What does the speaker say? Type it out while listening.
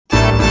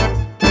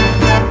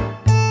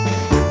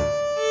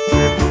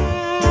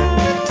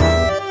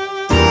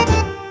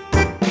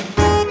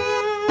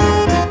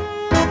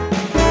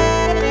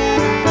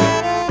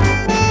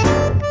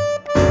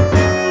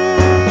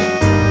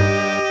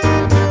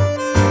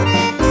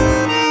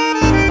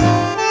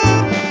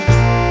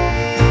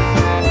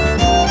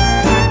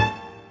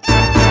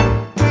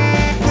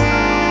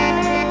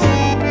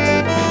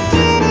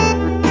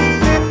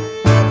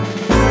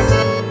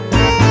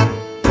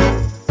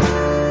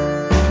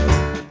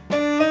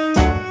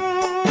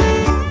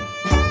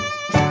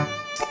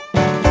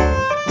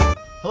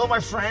my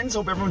friends,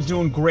 hope everyone's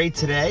doing great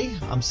today.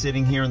 I'm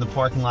sitting here in the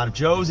parking lot of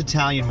Joe's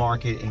Italian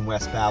Market in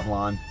West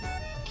Babylon.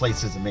 The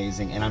place is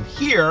amazing, and I'm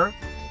here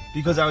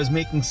because I was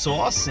making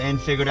sauce and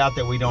figured out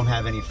that we don't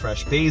have any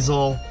fresh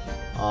basil,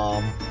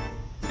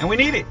 and we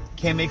need it.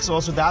 Can't make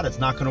sauce without it, it's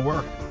not gonna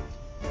work.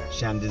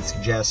 Shannon did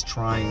suggest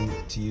trying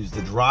to use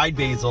the dried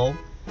basil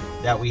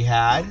that we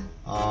had,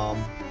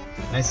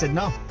 and I said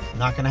no,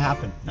 not gonna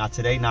happen. Not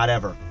today, not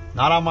ever.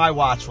 Not on my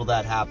watch will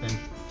that happen.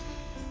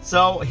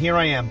 So here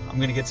I am. I'm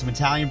gonna get some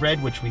Italian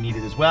bread, which we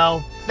needed as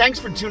well. Thanks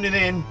for tuning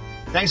in.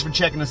 Thanks for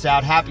checking us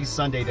out. Happy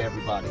Sunday to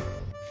everybody.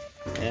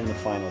 And the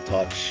final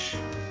touch,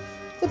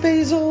 the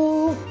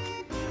basil.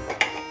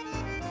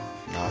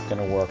 Not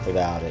gonna work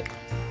without it.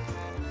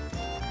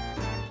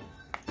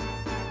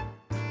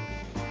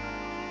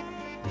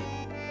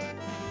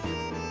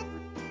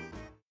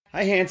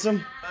 Hi,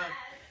 handsome. Hi.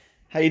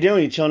 How you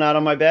doing? You chilling out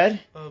on my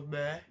bed? Oh,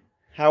 bad.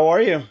 How are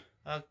you?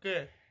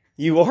 Good.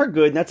 You are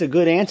good. That's a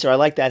good answer. I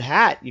like that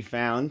hat you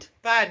found.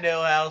 Buy a new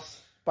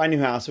house. Buy a new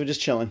house. We're just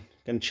chilling.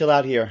 Gonna chill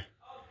out here.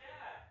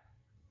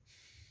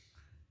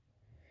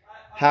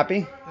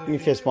 Happy? Give me a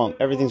fist bump.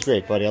 Everything's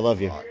great, buddy. I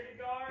love you.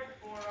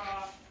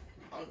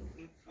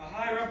 A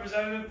high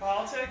representative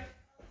politic?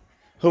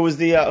 Who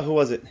was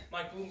it?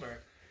 Mike Bloomberg.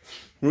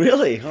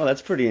 Really? Oh,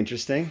 that's pretty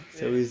interesting.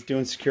 So he's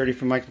doing security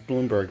for Michael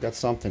Bloomberg. That's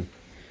something.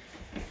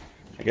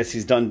 I guess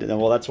he's done.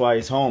 Well, that's why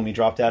he's home. He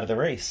dropped out of the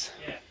race.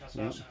 Yeah, that's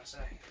what I was trying to say.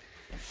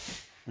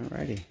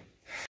 Alrighty.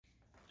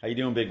 How you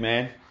doing, big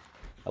man?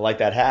 I like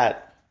that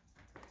hat.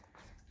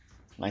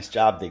 Nice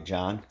job, Big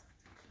John.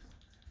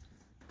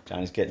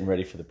 Johnny's getting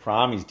ready for the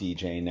prom. He's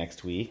DJing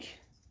next week.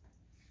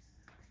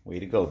 Way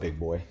to go, big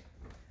boy.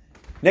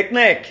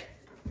 Nick!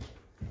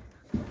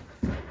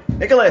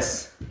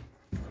 Nicholas!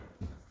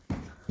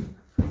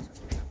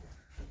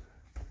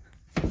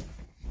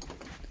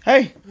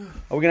 Hey,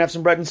 are we gonna have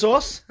some bread and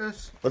sauce?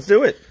 Yes. Let's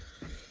do it.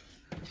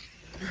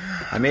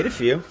 I made it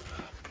for you.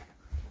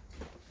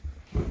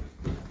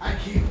 I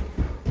can't.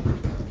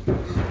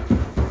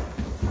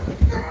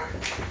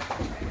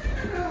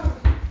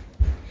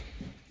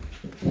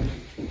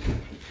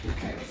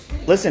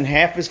 Listen,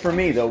 half is for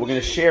me, though. We're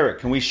gonna share it.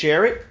 Can we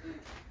share it?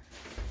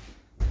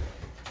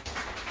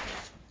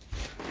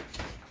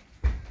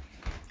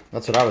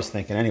 That's what I was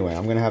thinking anyway.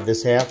 I'm gonna have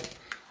this half.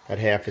 That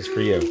half is for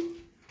you.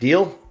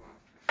 Deal?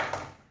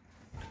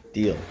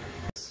 Deal.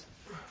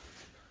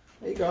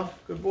 There you go.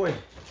 Good boy.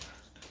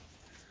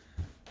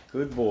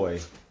 Good boy.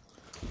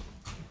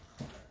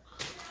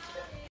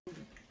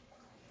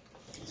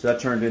 So that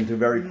turned into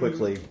very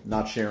quickly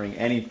not sharing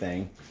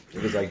anything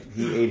because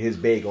he ate his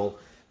bagel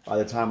by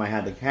the time I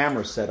had the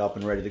camera set up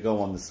and ready to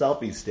go on the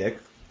selfie stick.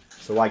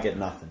 So I get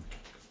nothing.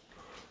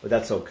 But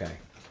that's okay.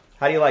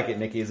 How do you like it,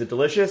 Nikki? Is it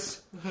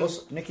delicious?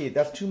 Nikki,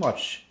 that's too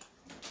much.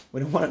 We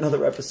don't want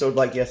another episode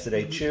like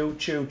yesterday. Chew,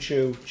 chew,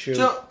 chew,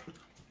 chew.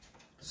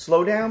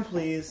 Slow down,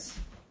 please.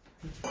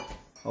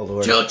 Oh,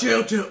 Lord. Chill.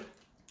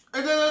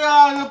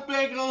 The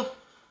bagel.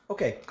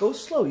 Okay, go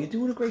slow. You're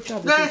doing a great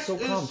job. This is so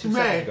calm. 2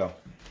 seconds ago.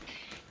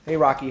 Hey,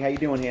 Rocky. How you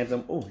doing,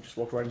 handsome? Oh, just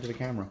walked right into the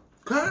camera.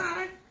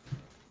 Good.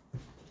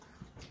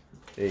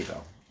 There you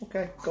go.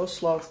 Okay, go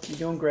slow. You're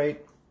doing great.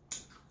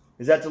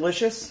 Is that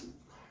delicious?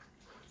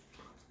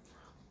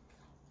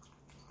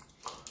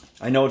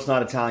 I know it's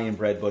not Italian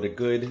bread, but a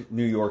good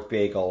New York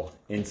bagel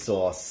in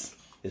sauce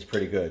is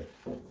pretty good.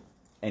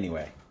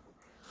 Anyway.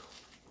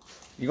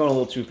 You're going a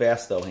little too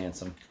fast, though,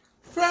 handsome.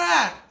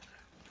 Fat.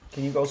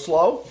 Can you go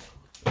slow?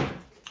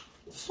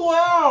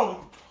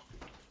 Slow.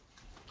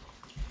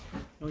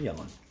 No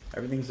yelling.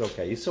 Everything's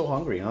okay. You're so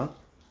hungry, huh?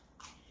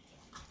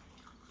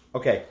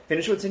 Okay,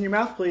 finish what's in your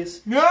mouth,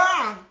 please.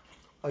 Yeah.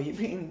 Oh, you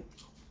being...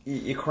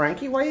 You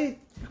cranky? Why you...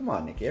 Come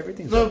on, Nikki.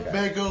 Everything's The okay.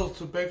 bagel's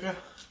the bagel.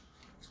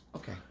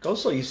 Okay, go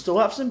slow. You still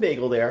have some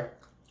bagel there.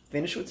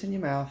 Finish what's in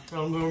your mouth.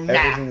 Nah.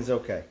 Everything's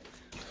okay.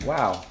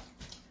 Wow.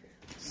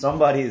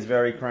 Somebody is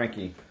very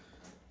cranky.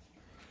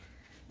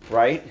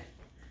 Right?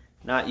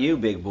 Not you,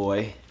 big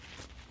boy.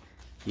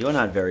 You're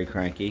not very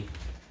cranky.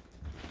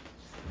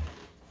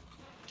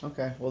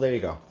 Okay, well, there you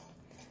go.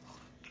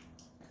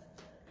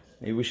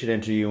 Maybe we should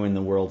enter you in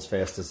the world's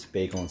fastest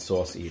bagel and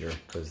sauce eater,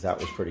 because that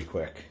was pretty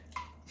quick.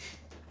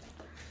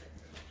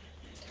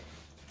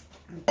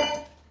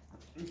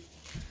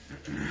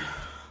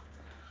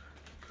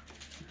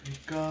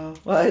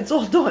 Well, it's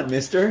all done,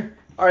 mister.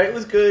 All right, it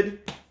was good.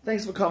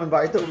 Thanks for coming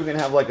by. I thought we were going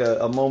to have like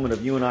a moment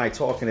of you and I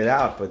talking it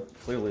out, but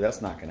clearly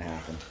that's not going to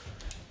happen.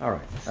 All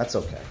right, that's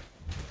okay.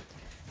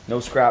 No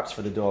scraps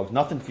for the dog.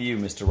 Nothing for you,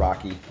 Mr.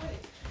 Rocky.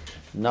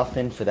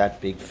 Nothing for that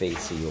big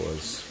face of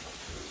yours.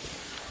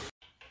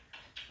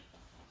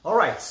 All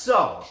right,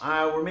 so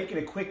we're making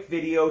a quick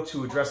video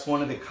to address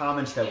one of the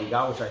comments that we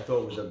got, which I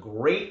thought was a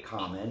great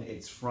comment.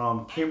 It's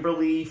from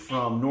Kimberly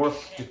from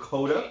North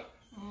Dakota,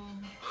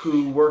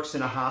 who works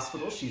in a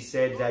hospital. She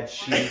said that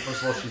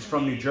first of all, she's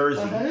from New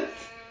Jersey.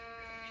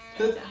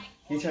 Can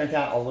you turn it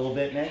down a little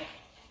bit, Nick?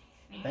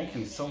 Thank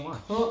you so much.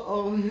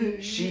 Uh-oh.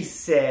 She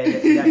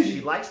said that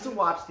she likes to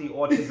watch the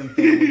Autism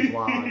Family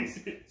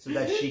vlogs so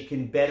that she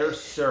can better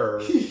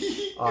serve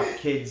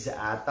kids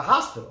at the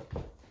hospital.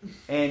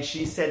 And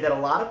she said that a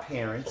lot of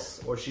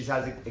parents, or she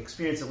has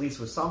experience at least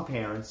with some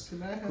parents,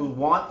 who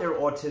want their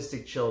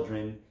autistic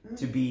children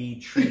to be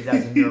treated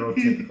as a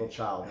neurotypical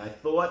child. And I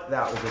thought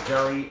that was a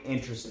very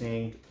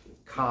interesting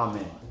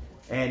comment.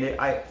 And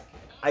I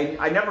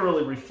never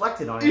really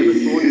reflected on it. I never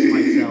thought to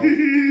myself,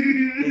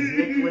 is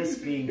Nicholas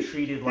being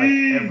treated like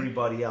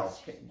everybody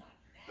else?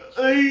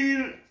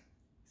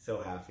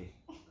 So happy.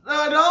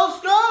 No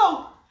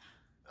school!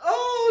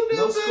 Oh,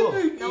 no school.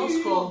 No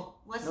school.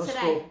 What's No today?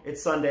 school.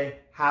 It's Sunday.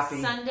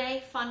 Happy.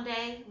 Sunday, fun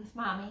day with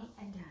mommy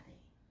and daddy.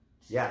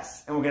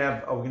 Yes. And we're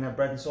gonna have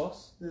bread and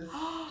sauce?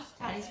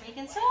 Daddy's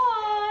making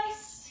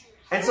sauce.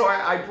 And so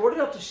I brought it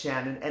up to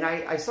Shannon, and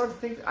I started to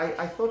think,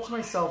 I thought to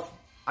myself,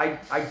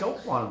 I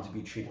don't want him to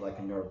be treated like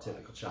a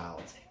neurotypical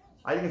child.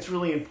 I think it's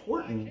really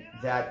important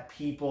that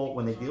people,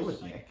 when they deal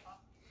with Nick,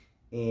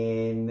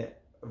 in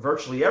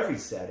virtually every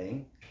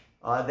setting,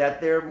 that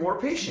they're more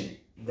patient,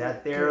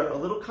 that they're a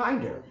little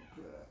kinder,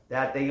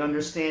 that they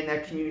understand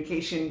that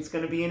communication is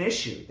going to be an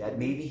issue, that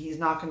maybe he's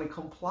not going to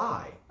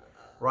comply,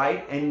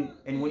 right? And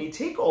when you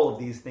take all of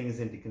these things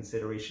into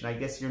consideration, I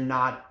guess you're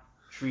not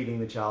treating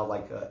the child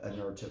like a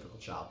neurotypical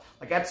child.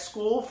 Like at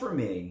school for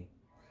me,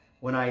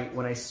 when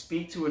I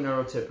speak to a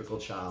neurotypical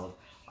child,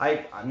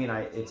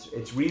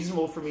 it's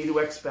reasonable for me to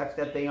expect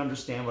that they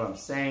understand what I'm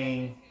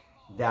saying,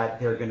 that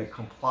they're going to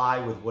comply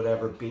with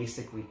whatever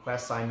basic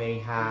requests I may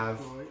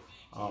have.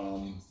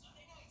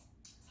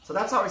 So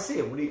that's how I see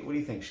it. What do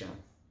you think, Shannon?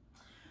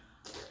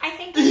 I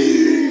think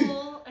in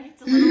school,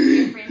 it's a little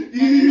different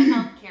than in the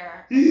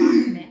healthcare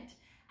environment.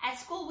 At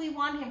school, we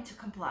want him to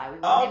comply. We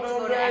want him to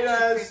go to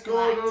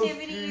extracurricular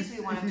activities.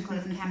 We want him to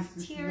go to the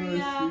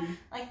cafeteria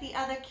like the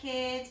other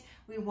kids.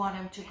 We want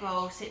him to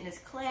go sit in his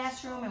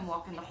classroom and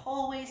walk in the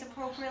hallways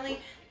appropriately.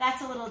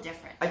 That's a little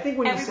different. I think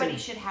when everybody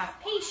should have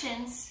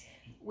patience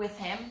with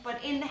him,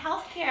 but in the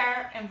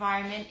healthcare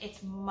environment,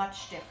 it's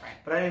much different.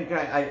 But I'm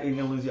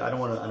gonna lose you. I don't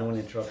want to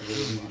interrupt you.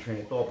 Lose your train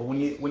of thought. But when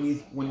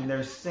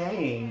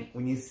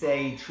you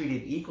say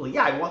treated equally,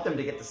 yeah, I want them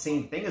to get the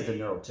same thing as the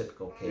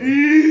neurotypical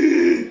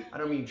kid. I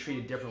don't mean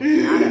treated differently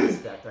in that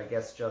aspect. I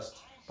guess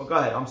But go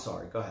ahead. I'm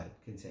sorry. Go ahead.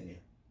 Continue.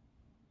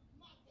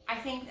 I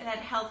think that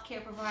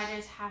healthcare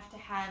providers have to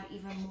have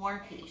even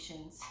more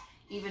patience,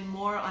 even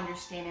more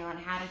understanding on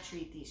how to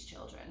treat these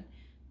children.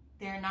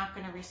 They're not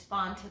going to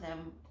respond to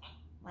them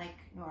like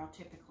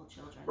neurotypical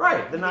children.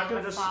 Right. They're not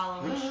going to just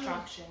follow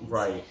instructions.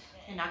 Right.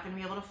 They're not going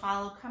to be able to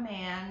follow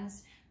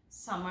commands.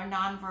 Some are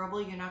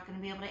nonverbal. You're not going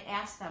to be able to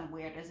ask them,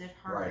 where does it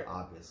hurt? Right.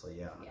 Obviously.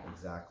 Yeah.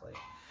 Exactly.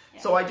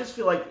 Yeah. So I just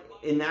feel like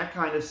in that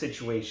kind of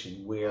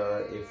situation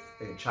where if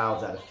a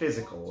child's at a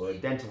physical or a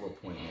dental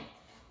appointment,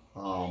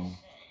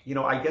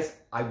 I guess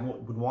I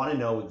would want to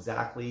know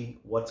exactly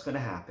what's going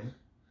to happen.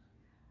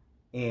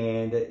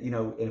 And,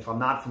 and if I'm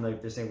not familiar,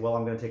 if they're saying, well,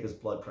 I'm going to take his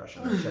blood pressure,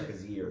 I'm going to check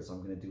his ears,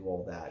 I'm going to do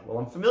all that. Well,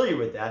 I'm familiar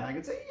with that. And I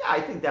can say, yeah, I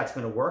think that's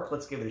going to work.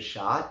 Let's give it a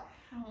shot.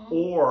 Mm-hmm.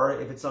 Or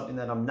if it's something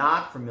that I'm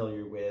not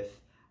familiar with,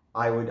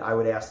 I would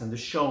ask them to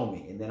show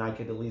me. And then I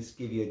could at least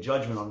give you a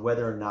judgment on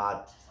whether or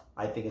not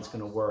I think it's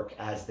going to work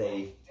as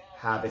they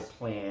have it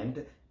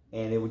planned.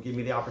 And it would give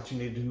me the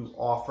opportunity to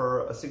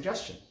offer a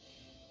suggestion.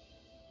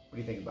 What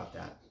do you think about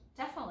that?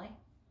 Definitely.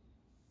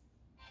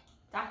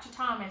 Dr.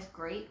 Tom is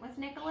great with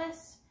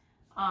Nicholas.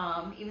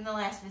 Even the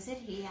last visit,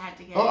 he had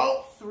to get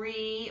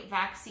 3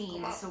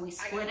 vaccines, so we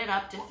split it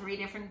up to 3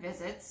 different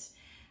visits.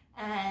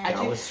 And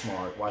that was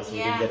smart. Why? So we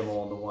didn't get them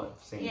all in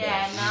the same day.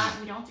 Yeah,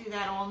 we don't do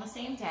that all in the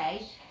same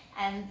day.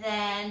 And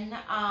then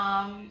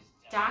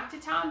Dr.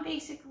 Tom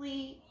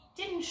basically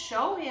didn't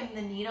show him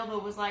the needle,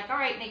 but was like, all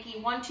right, Nikki,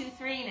 1, 2,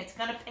 3, and it's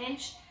going to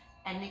pinch.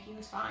 And Nikki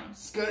was fine.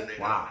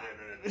 Wow.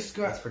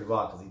 That's pretty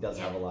wild because he does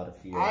have a lot of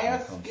fear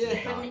when it comes to the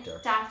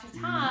doctor. Dr.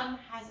 Tom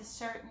has a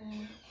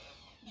certain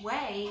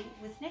way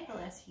with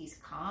Nicholas. He's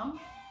calm.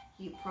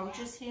 He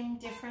approaches him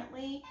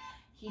differently.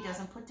 He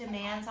doesn't put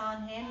demands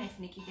on him. If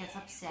Nikki gets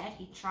upset,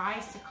 he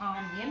tries to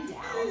calm him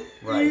down.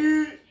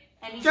 Right.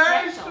 And he's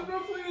gentle.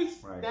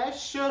 Right.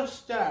 That's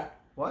just that.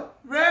 What?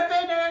 Rip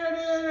it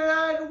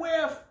and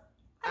whiff.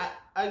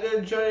 I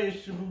got Johnny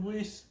to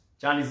police.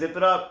 Johnny, zip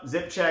it up.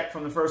 Zip check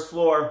from the first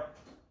floor.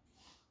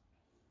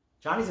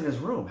 Johnny's in his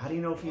room. How do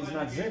you know if he's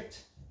not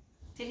zipped?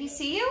 Did he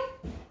see you?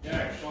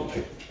 Yeah,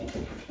 totally.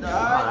 Wow,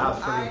 that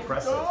was pretty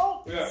impressive.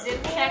 Yeah.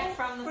 Zip check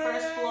from the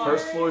first floor.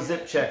 First floor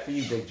zip check for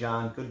you, Big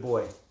John. Good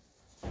boy.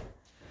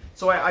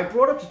 So I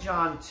brought up to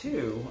John,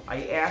 too.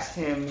 I asked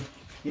him,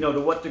 to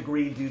what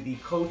degree do the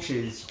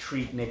coaches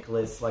treat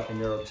Nicholas like a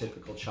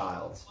neurotypical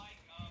child?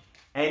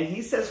 And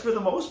he says, for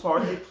the most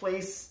part, they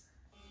place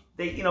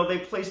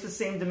the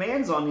same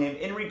demands on him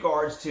in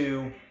regards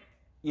to,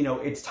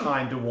 it's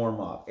time to warm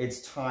up.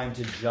 It's time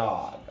to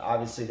jog.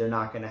 Obviously, they're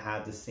not going to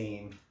have the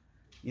same,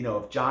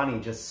 if Johnny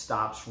just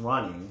stops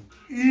running,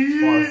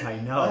 as far as I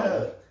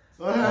know.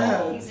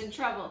 He's in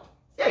trouble.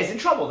 Yeah, he's in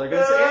trouble. They're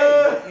going to say,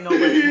 hey, you know,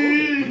 let's move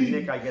it. With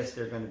Nick, I guess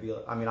they're going to be,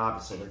 I mean,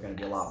 obviously they're going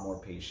to be a lot more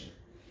patient.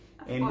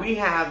 And we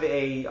have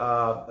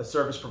a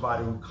service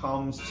provider who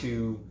comes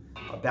to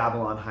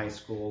Babylon High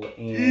School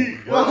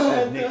and works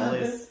with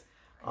Nicholas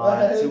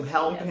to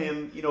help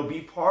him, you know,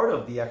 be part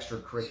of the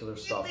extracurricular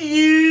stuff.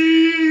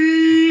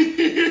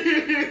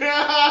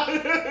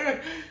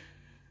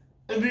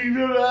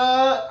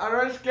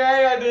 I'm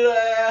scared. I do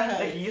that.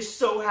 Nicky, you're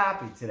so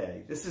happy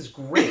today. This is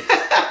great.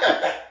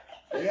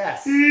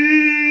 Yes.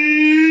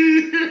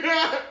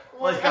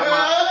 Well,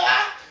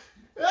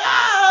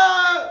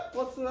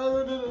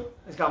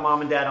 he's got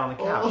mom and dad on the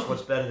couch.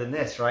 What's better than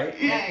this, right?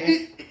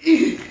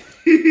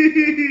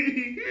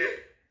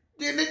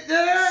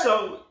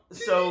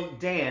 So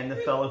Dan, the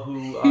fellow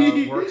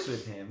who works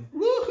with him,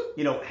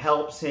 you know,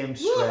 helps him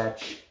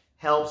stretch,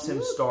 helps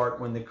him start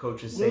when the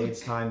coaches say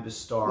it's time to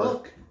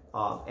start,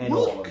 and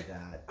all of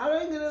that.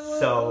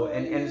 So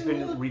and it's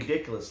been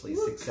ridiculously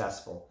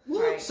successful.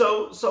 Right.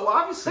 So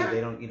obviously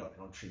they don't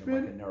treat him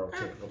like a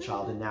neurotypical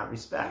child in that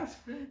respect.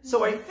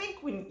 So I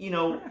think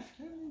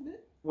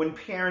when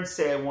parents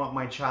say I want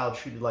my child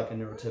treated like a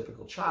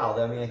neurotypical child,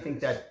 I mean I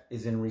think that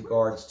is in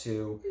regards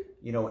to,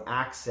 you know,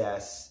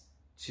 access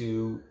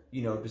to,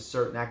 you know, to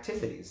certain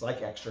activities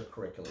like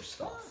extracurricular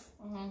stuff.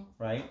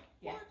 Right?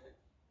 Yeah.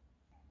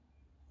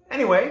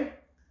 Anyway,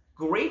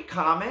 great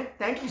comment.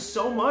 Thank you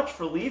so much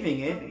for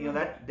leaving it. You know,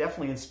 that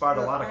definitely inspired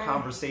a lot of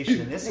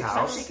conversation in this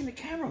house. Stop shaking the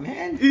camera,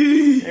 man.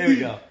 There we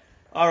go.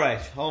 All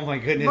right. Oh my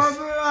goodness. This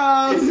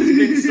has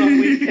been some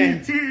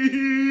weekend.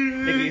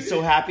 Nicky, you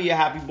so happy? You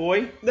happy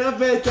boy? No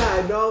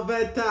bedtime. No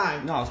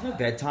bedtime. No, it's no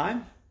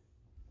bedtime.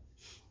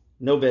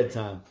 No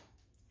bedtime.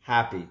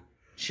 Happy.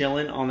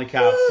 Chilling on the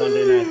couch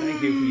Sunday night.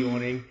 Thank you for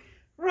yawning.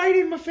 Right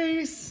in my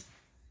face.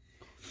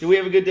 Did we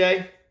have a good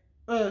day?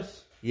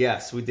 Yes.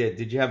 Yes, we did.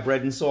 Did you have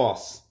bread and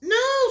sauce?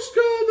 No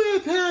school, no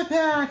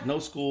backpack. No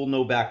school,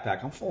 no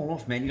backpack. I'm falling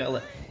off, man.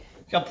 You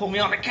gotta pull me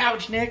on the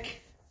couch,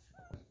 Nick.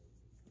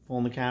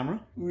 Pulling the camera.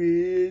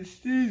 We're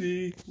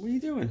steady. What are you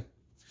doing?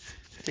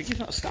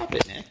 Stop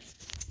it, Nick.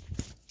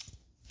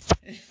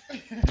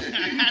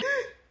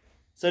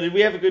 So did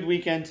we have a good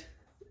weekend?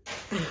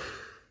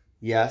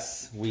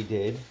 Yes, we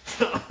did.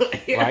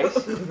 Right?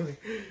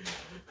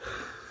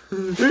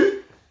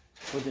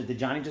 Did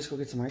Johnny just go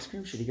get some ice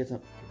cream? Should he go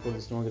to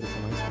the store and get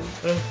some ice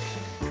cream?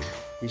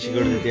 He should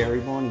go to the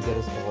dairy barn and get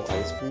us all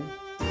ice cream.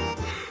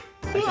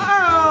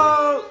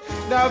 Whoa!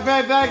 No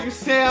backpack,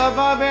 stay on,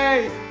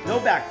 Bobby. No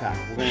backpack.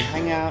 We're gonna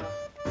hang out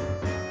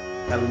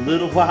a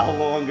little while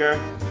longer.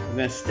 We're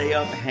gonna stay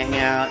up, hang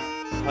out,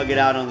 hug it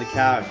out on the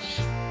couch.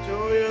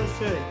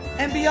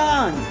 And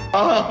beyond.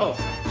 Oh,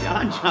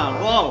 John,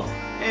 whoa.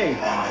 Hey,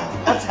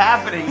 what's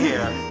happening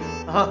here?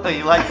 Oh,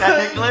 you like that,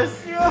 Nicholas?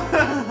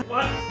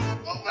 What?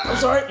 I'm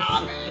sorry.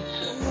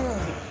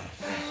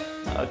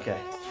 Okay.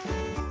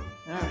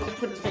 All right, let's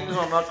put his fingers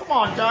on now. Come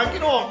on, John,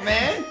 get off,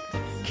 man.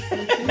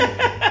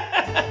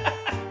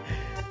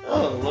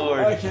 Oh,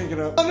 Lord. I can't get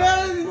up.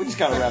 We just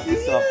gotta wrap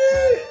this up.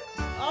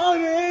 Oh,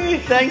 no.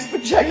 Thanks for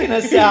checking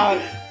us out.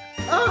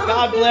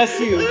 God bless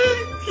you.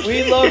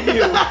 We love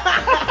you.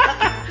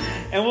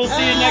 And we'll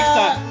see you next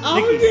time.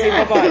 Nicky, say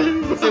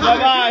bye-bye. Say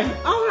bye-bye.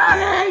 I'm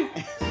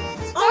ready.